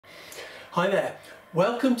Hi there,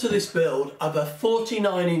 welcome to this build of a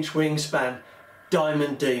 49-inch wingspan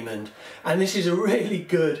Diamond Demon, and this is a really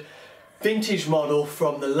good vintage model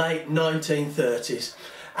from the late 1930s,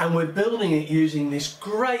 and we're building it using this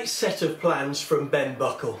great set of plans from Ben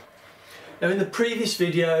Buckle. Now in the previous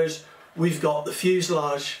videos we've got the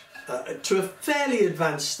fuselage to a fairly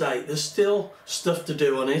advanced state. There's still stuff to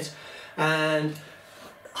do on it, and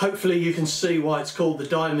hopefully you can see why it's called the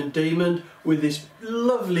Diamond Demon with this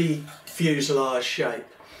lovely fuselage shape.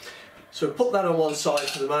 So put that on one side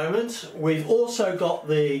for the moment. We've also got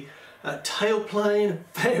the tailplane,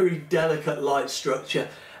 very delicate light structure,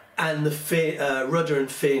 and the rudder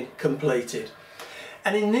and fin completed.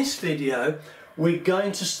 And in this video we're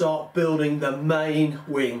going to start building the main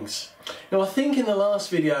wings. Now I think in the last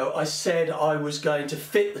video I said I was going to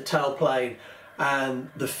fit the tailplane and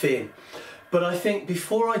the fin, but I think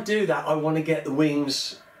before I do that I want to get the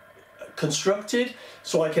wings constructed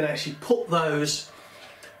so I can actually put those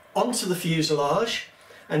onto the fuselage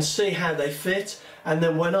and see how they fit, and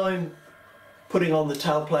then when I'm putting on the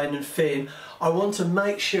tailplane and fin I want to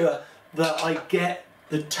make sure that I get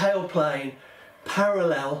the tailplane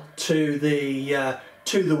parallel to the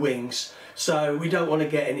wings, so we don't want to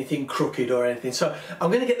get anything crooked or anything. So I'm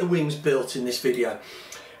going to get the wings built in this video.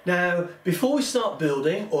 Now before we start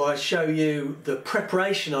building, or I show you the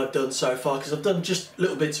preparation I've done so far, because I've done just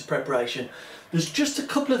little bits of preparation, there's just a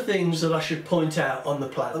couple of things that I should point out on the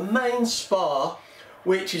plan. The main spar,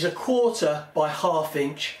 which is 1/4 by 1/2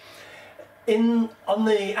 inch, on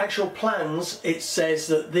the actual plans it says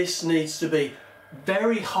that this needs to be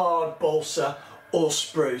very hard balsa or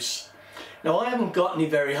spruce. Now I haven't got any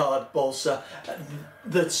very hard balsa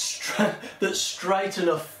that's straight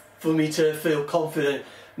enough for me to feel confident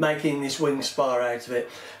making this wing spar out of it.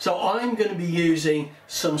 So I'm going to be using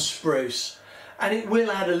some spruce, and it will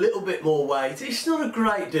add a little bit more weight. It's not a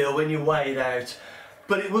great deal when you weigh it out,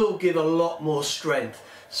 but it will give a lot more strength.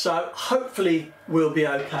 So hopefully we'll be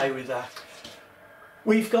okay with that.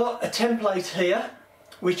 We've got a template here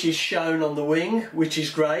which is shown on the wing, which is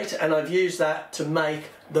great, and I've used that to make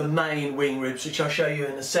the main wing ribs, which I'll show you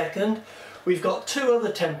in a second. We've got two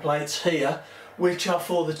other templates here which are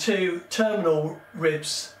for the two terminal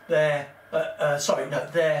ribs there,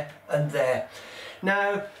 there and there.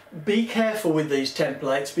 Now be careful with these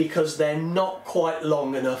templates because they're not quite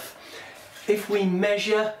long enough. If we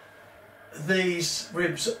measure these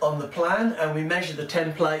ribs on the plan and we measure the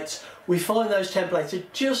templates, we find those templates are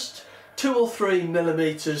just 2 or 3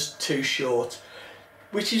 millimeters too short,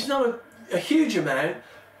 which is not a huge amount,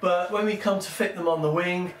 but when we come to fit them on the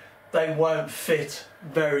wing they won't fit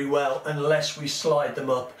very well unless we slide them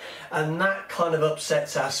up, and that kind of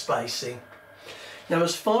upsets our spacing. Now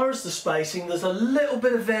as far as the spacing, there's a little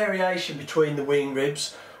bit of variation between the wing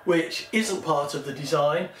ribs which isn't part of the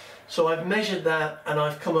design, so I've measured that and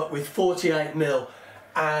I've come up with 48mm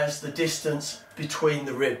as the distance between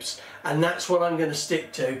the ribs, and that's what I'm going to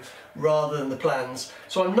stick to rather than the plans.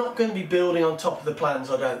 So I'm not going to be building on top of the plans,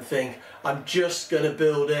 I don't think. I'm just going to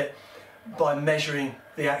build it by measuring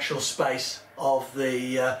the actual space of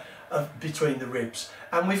the between the ribs,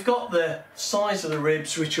 and we've got the size of the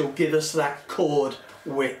ribs which will give us that chord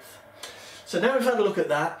width. So now we've had a look at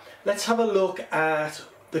that, let's have a look at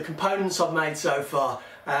the components I've made so far,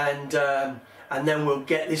 and then we'll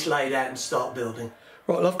get this laid out and start building.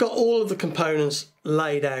 Right, I've got all of the components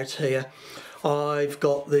laid out here. I've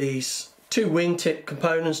got these two wingtip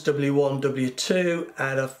components, W1, W2,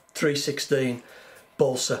 and a 3/16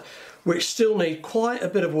 balsa, which still need quite a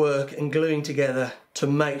bit of work and gluing together to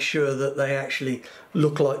make sure that they actually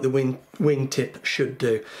look like the wingtip should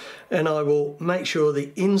do. And I will make sure the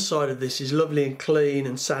inside of this is lovely and clean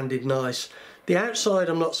and sanded nice. The outside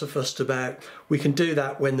I'm not so fussed about. We can do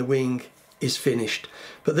that when the wing is finished.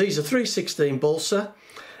 But these are 3/16 balsa,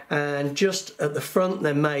 and just at the front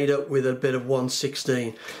they're made up with a bit of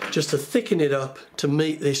 1/16 just to thicken it up to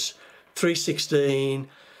meet this 3/16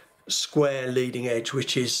 square leading edge,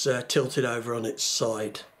 which is tilted over on its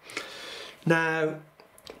side. Now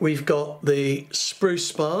we've got the spruce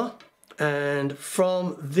spar, and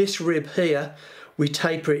from this rib here we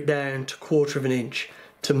taper it down to 1/4 inch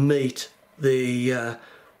to meet the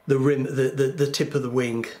rim, the tip of the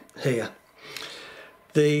wing here.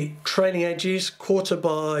 The trailing edges 1/4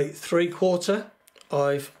 by 3/4.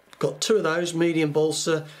 I've got two of those medium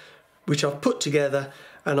balsa which I've put together,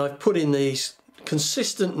 and I've put in these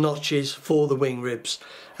consistent notches for the wing ribs,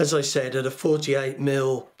 as I said, at a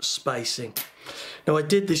 48mm spacing. Now I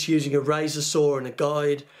did this using a razor saw and a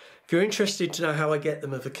guide. If you're interested to know how I get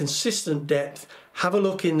them of a consistent depth, have a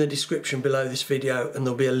look in the description below this video and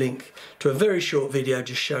there'll be a link to a very short video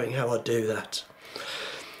just showing how I do that.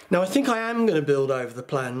 Now I think I am going to build over the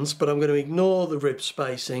plans, but I'm going to ignore the rib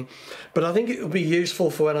spacing. But I think it will be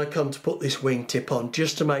useful for when I come to put this wingtip on,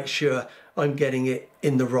 just to make sure I'm getting it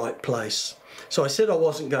in the right place. So I said I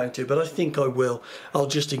wasn't going to, but I think I will. I'll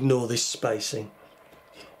just ignore this spacing.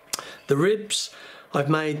 The ribs, I've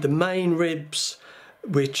made the main ribs,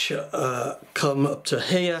 which come up to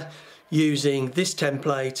here, using this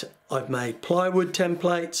template. I've made plywood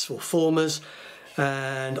templates or formers,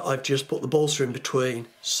 and I've just put the balsa in between,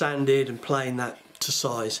 sanded and planed that to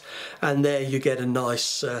size, and there you get a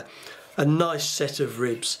nice set of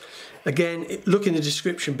ribs. Again, look in the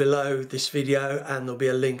description below this video and there'll be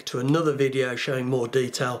a link to another video showing more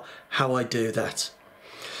detail how I do that.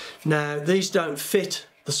 Now these don't fit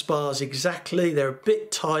the spars exactly, they're a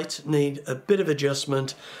bit tight, need a bit of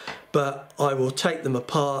adjustment, but I will take them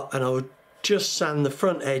apart and I will just sand the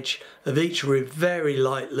front edge of each rib very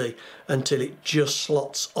lightly until it just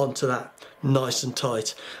slots onto that nice and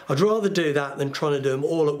tight. I'd rather do that than trying to do them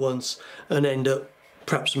all at once and end up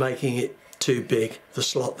perhaps making it too big, the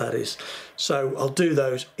slot that is. So I'll do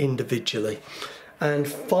those individually. And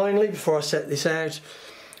finally, before I set this out,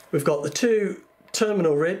 we've got the two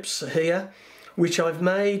terminal ribs here, which I've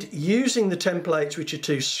made using the templates which are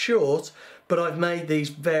too short, but I've made these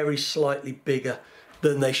very slightly bigger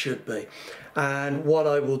than they should be. And what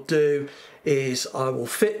I will do is I will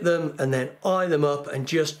fit them and then eye them up and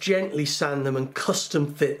just gently sand them and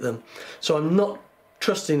custom fit them. So I'm not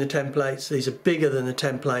trusting the templates, these are bigger than the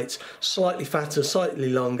templates, slightly fatter, slightly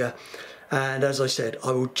longer, and as I said,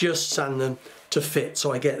 I will just sand them to fit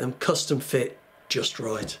so I get them custom fit just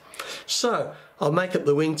right. So I'll make up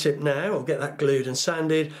the wingtip now, I'll get that glued and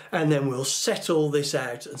sanded, and then we'll set all this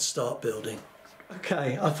out and start building.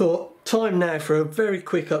 Okay, I thought time now for a very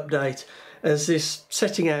quick update, as this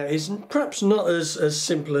setting out is perhaps not as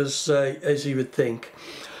simple as you would think.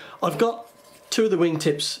 I've got two of the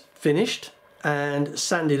wingtips finished and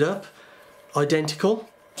sanded up identical,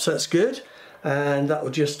 so that's good, and that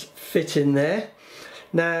will just fit in there.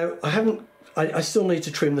 Now I still need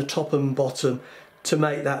to trim the top and bottom to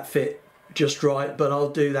make that fit just right, but I'll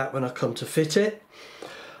do that when I come to fit it.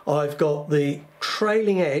 I've got the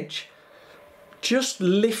trailing edge just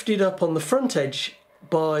lifted up on the front edge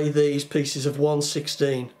by these pieces of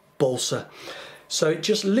 1/16 balsa, so it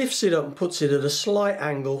just lifts it up and puts it at a slight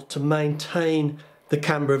angle to maintain the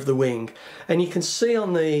camber of the wing. And you can see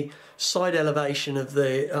on the side elevation of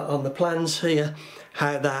the on the plans here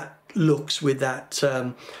how that looks with that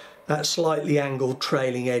that slightly angled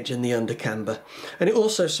trailing edge and the under camber. And it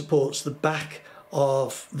also supports the back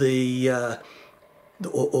of the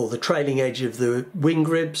or the trailing edge of the wing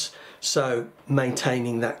ribs, so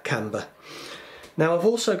maintaining that camber. Now I've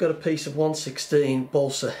also got a piece of 1/16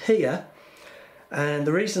 balsa here, and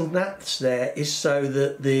the reason that's there is so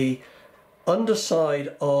that the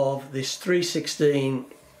underside of this 3/16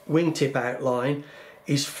 wingtip outline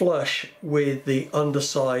is flush with the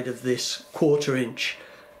underside of this 1/4 inch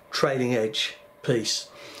trailing edge piece,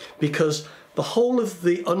 because the whole of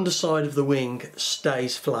the underside of the wing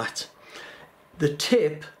stays flat. The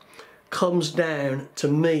tip comes down to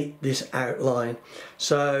meet this outline,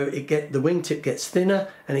 so the wingtip gets thinner,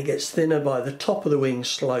 and it gets thinner by the top of the wing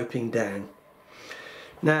sloping down.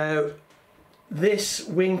 Now this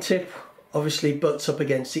wingtip obviously butts up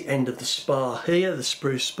against the end of the spar here, the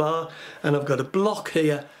spruce spar, and I've got a block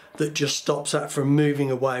here that just stops that from moving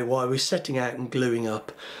away while we're setting out and gluing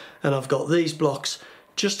up. And I've got these blocks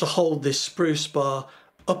just to hold this spruce spar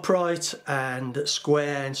upright and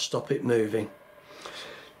square and stop it moving.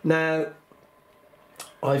 Now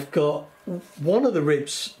I've got one of the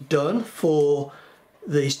ribs done for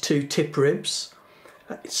these two tip ribs.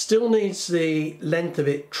 It still needs the length of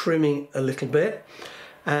it trimming a little bit,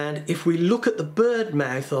 and if we look at the bird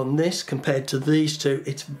mouth on this compared to these two,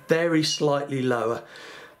 it's very slightly lower,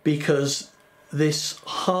 because this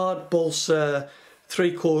hard balsa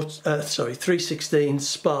 3/16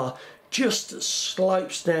 spar just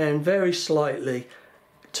slopes down very slightly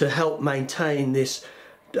to help maintain this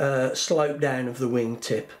slope down of the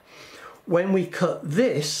wingtip. When we cut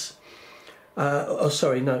this, oh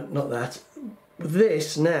sorry, no, not that.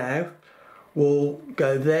 This now will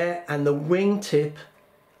go there, and the wingtip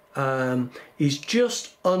is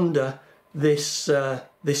just under this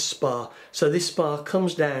this spar. So this spar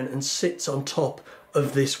comes down and sits on top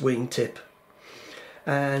of this wingtip,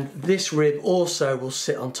 and this rib also will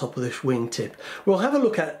sit on top of this wingtip. We'll have a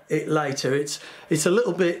look at it later. It's a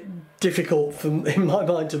little bit difficult in my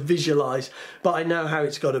mind to visualize, but I know how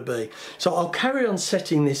it's got to be. So I'll carry on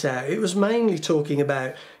setting this out. It was mainly talking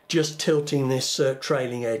about just tilting this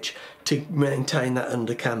trailing edge to maintain that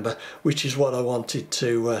under camber, which is what I wanted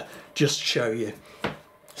to just show you.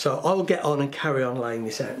 So I'll get on and carry on laying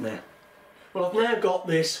this out now. Well, I've now got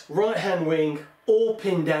this right hand wing all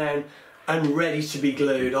pinned down and ready to be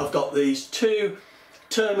glued. I've got these two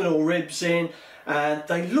terminal ribs in and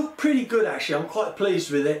they look pretty good actually. I'm quite pleased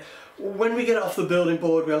with it. When we get it off the building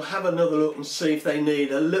board, we'll have another look and see if they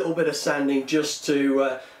need a little bit of sanding just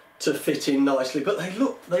to fit in nicely. But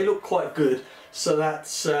they look quite good, so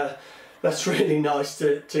that's really nice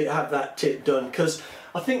to have that tip done, because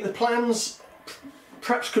I think the plans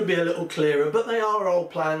perhaps could be a little clearer, but they are old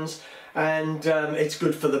plans, and it's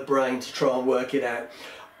good for the brain to try and work it out.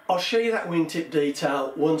 I'll show you that wingtip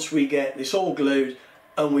detail once we get this all glued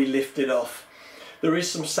and we lift it off. There is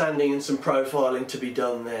some sanding and some profiling to be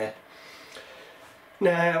done there.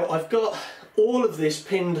 Now I've got all of this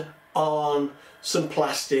pinned on some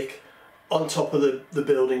plastic on top of the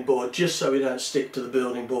building board, just so we don't stick to the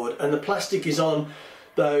building board, and the plastic is on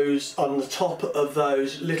the top of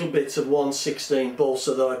those little bits of 1/16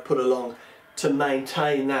 balsa that I put along to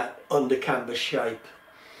maintain that under canvas shape.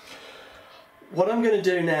 What I'm going to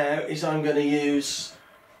do now is I'm going to use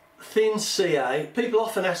thin CA. People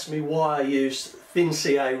often ask me why I use thin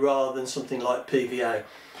CA rather than something like PVA.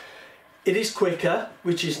 It is quicker,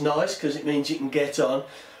 which is nice because it means you can get on,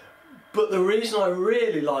 but the reason I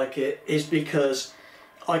really like it is because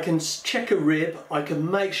I can check a rib, I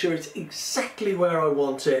can make sure it's exactly where I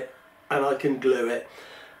want it, and I can glue it,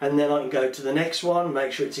 and then I can go to the next one,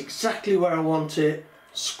 make sure it's exactly where I want it,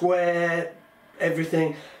 square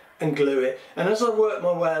everything, and glue it. And as I work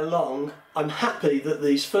my way along, I'm happy that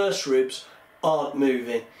these first ribs aren't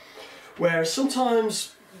moving, whereas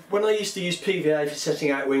sometimes when I used to use PVA for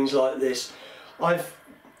setting out wings like this, I've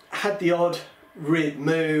had the odd rib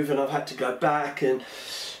move and I've had to go back, and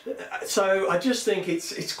so I just think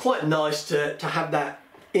it's quite nice to have that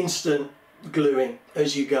instant gluing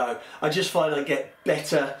as you go. I just find I get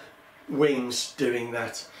better wings doing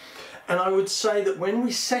that. And I would say that when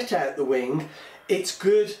we set out the wing, it's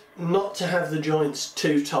good not to have the joints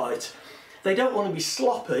too tight. They don't want to be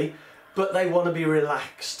sloppy, but they want to be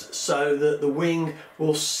relaxed so that the wing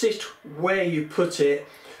will sit where you put it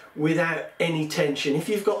without any tension. If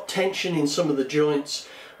you've got tension in some of the joints,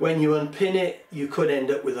 when you unpin it, you could end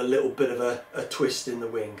up with a little bit of a twist in the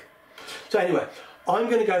wing. So anyway, I'm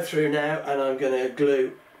going to go through now and I'm going to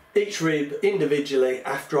glue each rib individually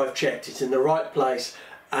after I've checked it's in the right place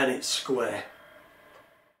and it's square.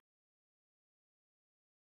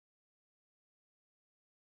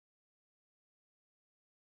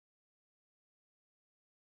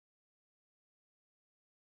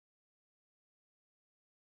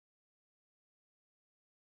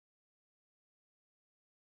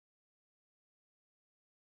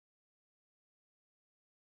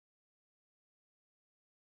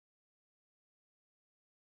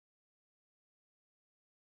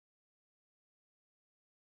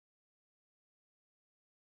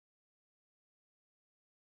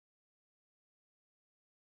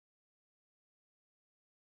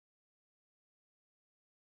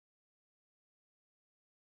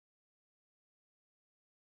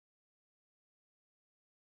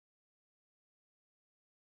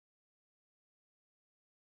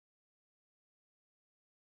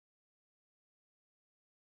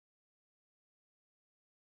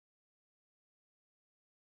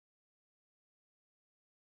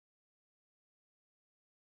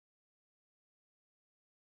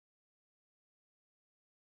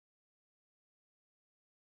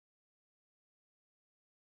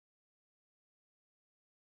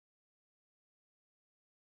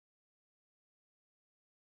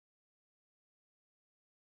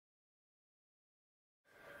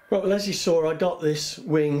 Right, well, as you saw, I got this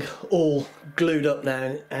wing all glued up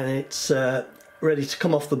now and it's ready to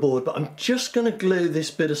come off the board, but I'm just going to glue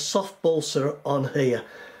this bit of soft balsa on here,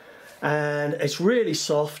 and it's really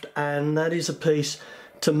soft, and that is a piece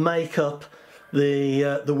to make up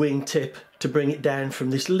the wing tip, to bring it down from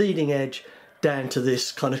this leading edge down to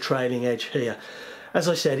this kind of trailing edge here. As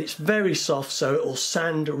I said, it's very soft, so it will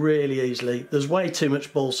sand really easily. There's way too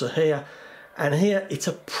much balsa here, and here it's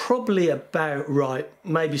probably about right,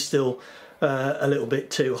 maybe still a little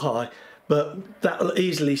bit too high, but that'll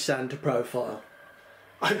easily sand to profile.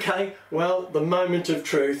 Okay, well, the moment of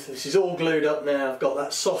truth. This is all glued up now. I've got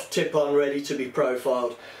that soft tip on ready to be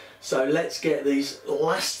profiled. So let's get these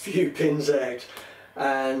last few pins out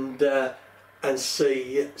and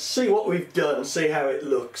see what we've done, see how it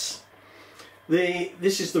looks.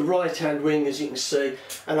 This is the right hand wing, as you can see,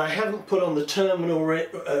 and I haven't put on the terminal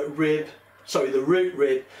the root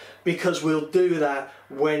rib, because we'll do that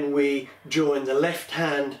when we join the left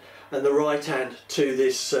hand and the right hand to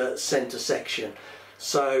this centre section.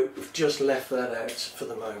 So we've just left that out for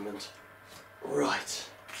the moment. Right,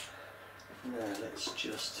 Now let's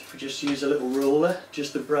if we just use a little ruler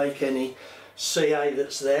just to break any CA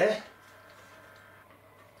that's there.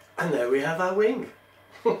 And there we have our wing.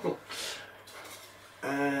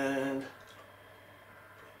 And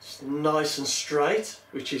it's nice and straight,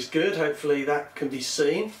 which is good. Hopefully that can be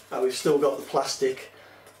seen. We've still got the plastic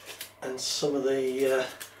and some of the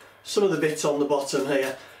bits on the bottom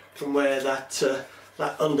here from where that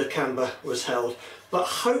under camber was held. But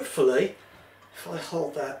hopefully, if I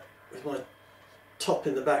hold that with my top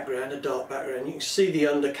in the background, a dark background, you can see the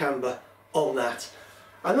under camber on that,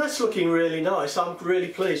 and that's looking really nice. I'm really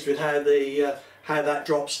pleased with how that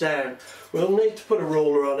drops down. We'll need to put a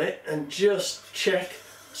ruler on it and just check,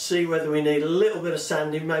 see whether we need a little bit of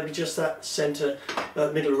sanding, maybe just that centre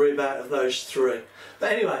middle rib out of those three.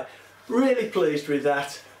 But anyway, really pleased with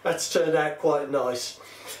that. That's turned out quite nice.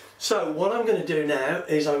 So what I'm going to do now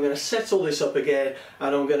is I'm going to set all this up again,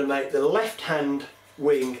 and I'm going to make the left hand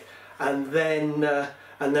wing, and then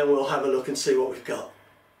we'll have a look and see what we've got.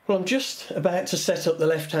 Well, I'm just about to set up the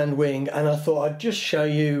left hand wing, and I thought I'd just show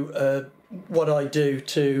you what I do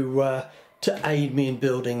to aid me in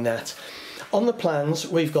building that. On the plans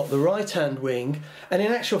we've got the right hand wing, and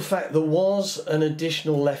in actual fact there was an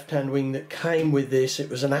additional left hand wing that came with this. It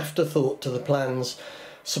was an afterthought to the plans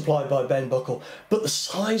supplied by Ben Buckle, but the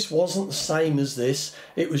size wasn't the same as this.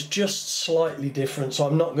 It was just slightly different, so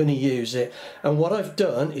I'm not going to use it. And what I've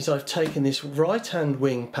done is I've taken this right hand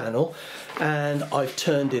wing panel and I've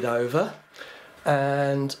turned it over,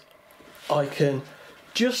 and I can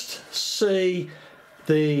just see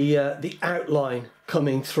the outline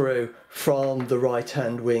coming through from the right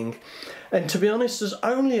hand wing. And to be honest, there's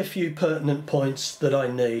only a few pertinent points that I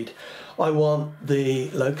need. I want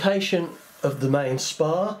the location of the main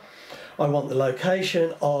spar, I want the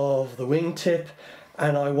location of the wingtip,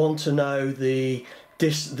 and I want to know the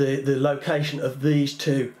location of these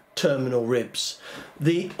two terminal ribs.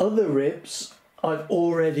 The other ribs I've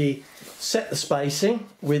already set the spacing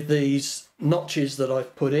with these notches that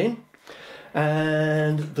I've put in,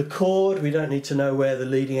 and the chord, we don't need to know where the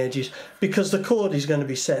leading edge is because the chord is going to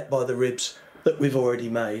be set by the ribs that we've already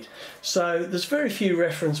made. So there's very few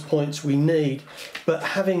reference points we need, but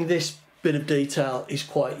having this bit of detail is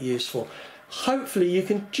quite useful. Hopefully you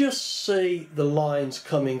can just see the lines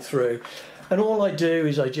coming through, and all I do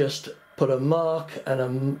is I just put a mark and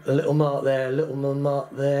a little mark there, a little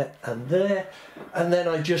mark there, and then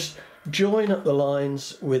I just join up the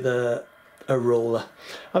lines with a ruler.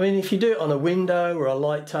 I mean, if you do it on a window or a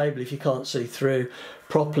light table, if you can't see through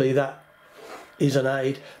properly, that is an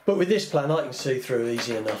aid, but with this plan I can see through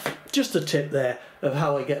easy enough. Just a tip there of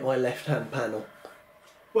how I get my left hand panel.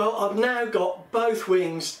 Well, I've now got both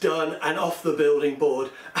wings done and off the building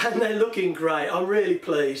board, and they're looking great. I'm really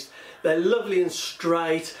pleased. They're lovely and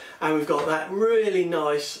straight, and we've got that really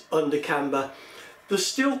nice under camber. There's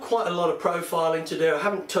still quite a lot of profiling to do. I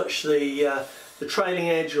haven't touched the trailing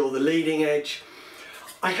edge or the leading edge.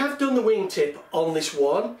 I have done the wingtip on this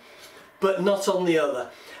one, but not on the other.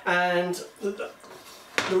 And the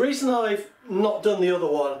reason I've not done the other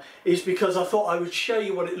one is because I thought I would show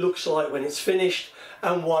you what it looks like when it's finished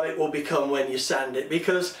and what it will become when you sand it,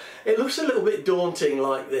 because it looks a little bit daunting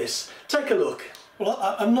like this. Take a look. Well,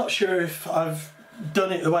 I'm not sure if I've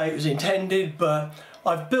done it the way it was intended, but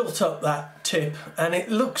I've built up that tip and it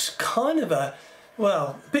looks kind of a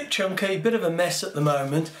bit chunky, bit of a mess at the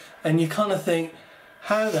moment, and you kind of think,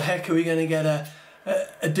 how the heck are we going to get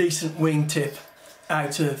a decent wingtip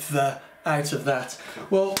out of that?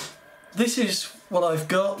 Well, this is what I've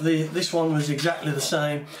got. This one was exactly the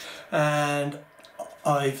same, and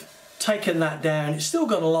I've taken that down. It's still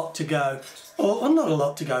got a lot to go, or not a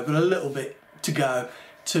lot to go, but a little bit to go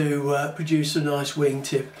to produce a nice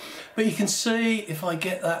wingtip. But you can see, if I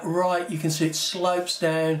get that right, you can see it slopes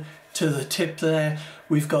down to the tip there.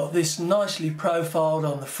 We've got this nicely profiled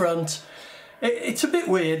on the front. It's a bit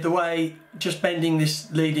weird the way just bending this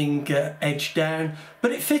leading edge down,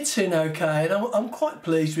 but it fits in okay, and I'm quite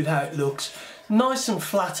pleased with how it looks. Nice and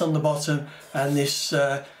flat on the bottom, and this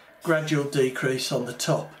gradual decrease on the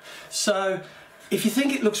top. So if you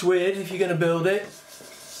think it looks weird, if you're going to build it,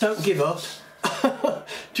 don't give up.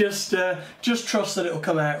 just trust that it'll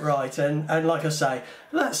come out right, and like I say,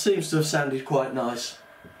 that seems to have sounded quite nice.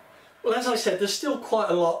 Well, as I said, there's still quite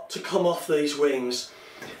a lot to come off these wings,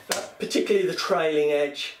 particularly the trailing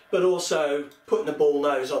edge, but also putting a bull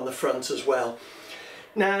nose on the front as well.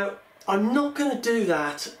 Now, I'm not going to do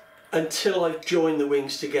that until I've joined the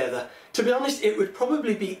wings together. To be honest, it would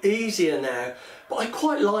probably be easier now, but I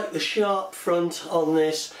quite like the sharp front on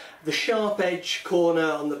this, the sharp edge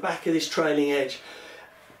corner on the back of this trailing edge.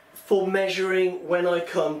 for measuring when I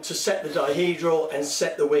come to set the dihedral and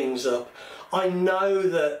set the wings up. I know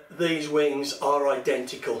that these wings are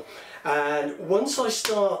identical, and once I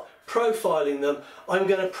start profiling them, I'm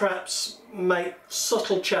going to perhaps make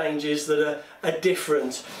subtle changes that are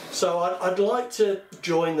different. So I'd like to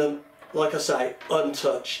join them, like I say,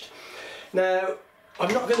 untouched. Now,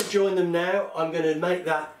 I'm not going to join them now. I'm going to make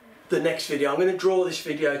that the next video. I'm going to draw this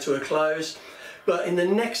video to a close, but in the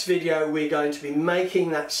next video we're going to be making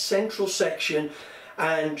that central section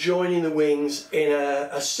and joining the wings in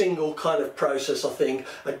a single kind of process.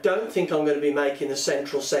 I don't think I'm going to be making the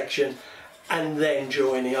central section and then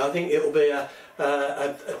joining. I think it'll be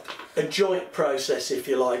a joint process, if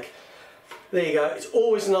you like. There you go. It's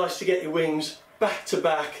always nice to get your wings back to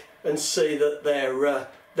back and see that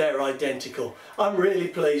they're identical. I'm really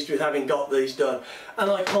pleased with having got these done, and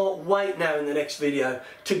I can't wait now in the next video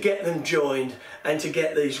to get them joined and to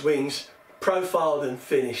get these wings profiled and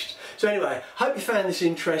finished. So anyway, hope you found this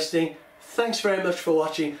interesting. Thanks very much for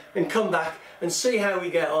watching, and come back and see how we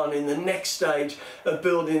get on in the next stage of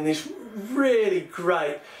building this really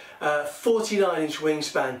great 49-inch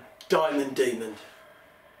wingspan Diamond Demon.